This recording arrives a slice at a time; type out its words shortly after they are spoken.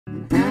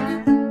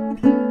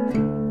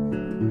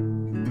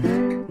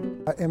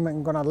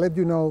I'm going to let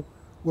you know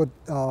what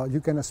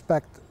you can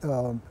expect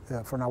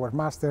from our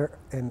master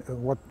and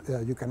what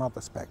you cannot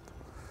expect.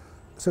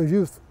 So if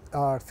you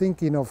are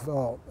thinking of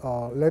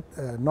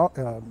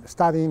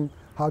studying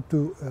how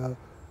to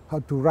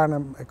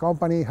run a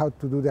company, how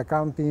to do the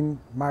accounting,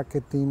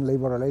 marketing,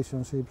 labor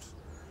relationships,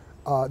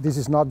 this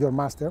is not your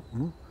master.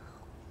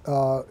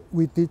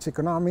 We teach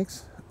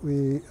economics.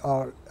 We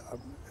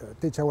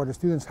teach our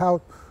students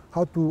how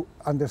to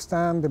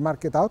understand the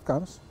market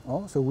outcomes.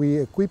 So we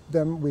equip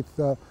them with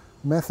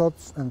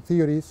methods and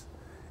theories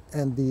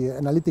and the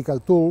analytical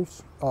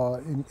tools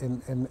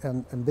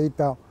and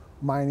data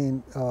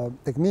mining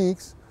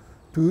techniques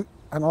to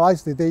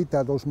analyze the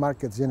data those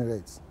markets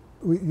generate.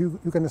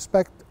 You can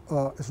expect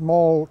a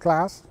small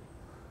class.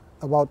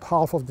 About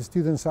half of the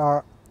students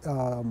are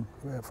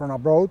from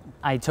abroad.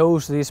 I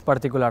chose this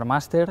particular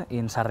master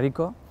in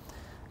Sarrico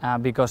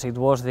because it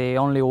was the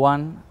only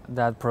one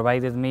that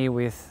provided me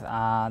with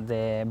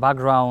the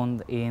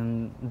background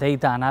in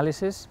data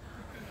analysis,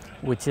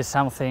 which is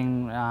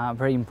something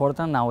very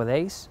important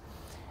nowadays,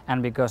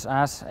 and because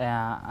as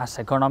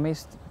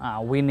economists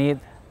we need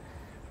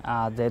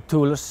the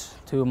tools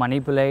to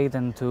manipulate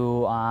and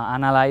to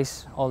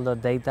analyze all the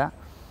data,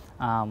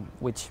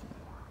 which,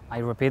 I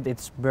repeat,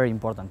 it's very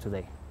important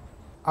today.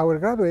 Our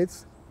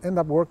graduates end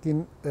up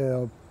working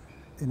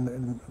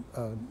in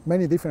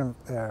many different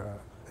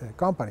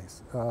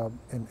companies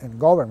and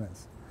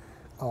governments.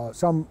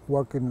 Some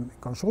work in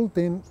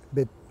consulting,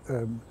 but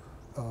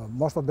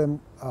most of them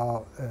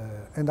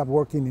end up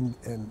working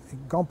in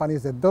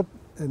companies that don't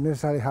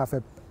necessarily have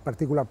a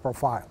particular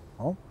profile.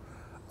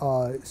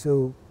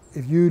 So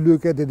if you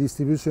look at the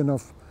distribution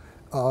of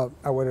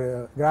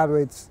our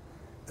graduates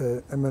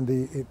among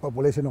the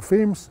population of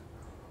firms,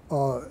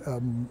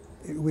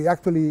 we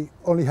actually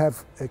only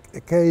have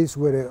a case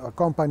where a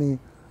company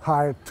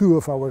hired 2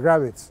 of our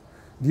graduates.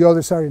 The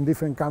others are in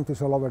different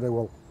countries all over the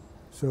world.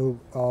 So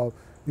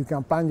you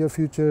can plan your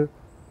future,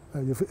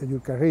 your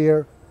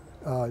career,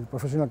 your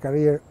professional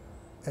career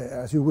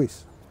as you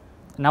wish.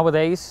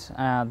 Nowadays,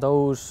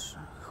 those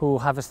who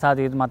have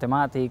studied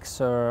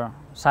mathematics or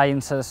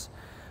sciences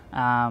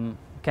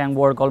can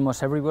work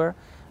almost everywhere,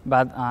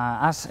 but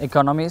as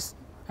economists,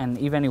 and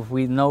even if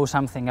we know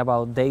something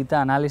about data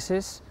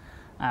analysis,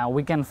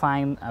 we can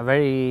find a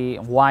very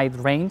wide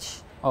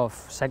range of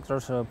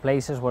sectors or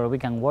places where we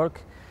can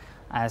work,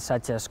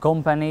 such as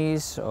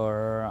companies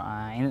or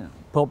in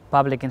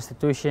public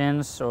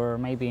institutions or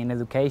maybe in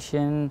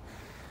education,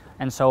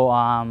 and so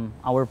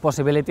our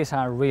possibilities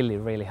are really,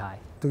 really high.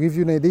 To give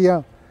you an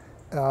idea,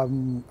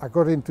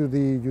 according to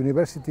the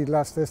university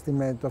last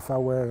estimate of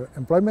our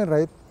employment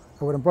rate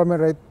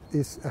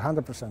is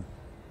 100%.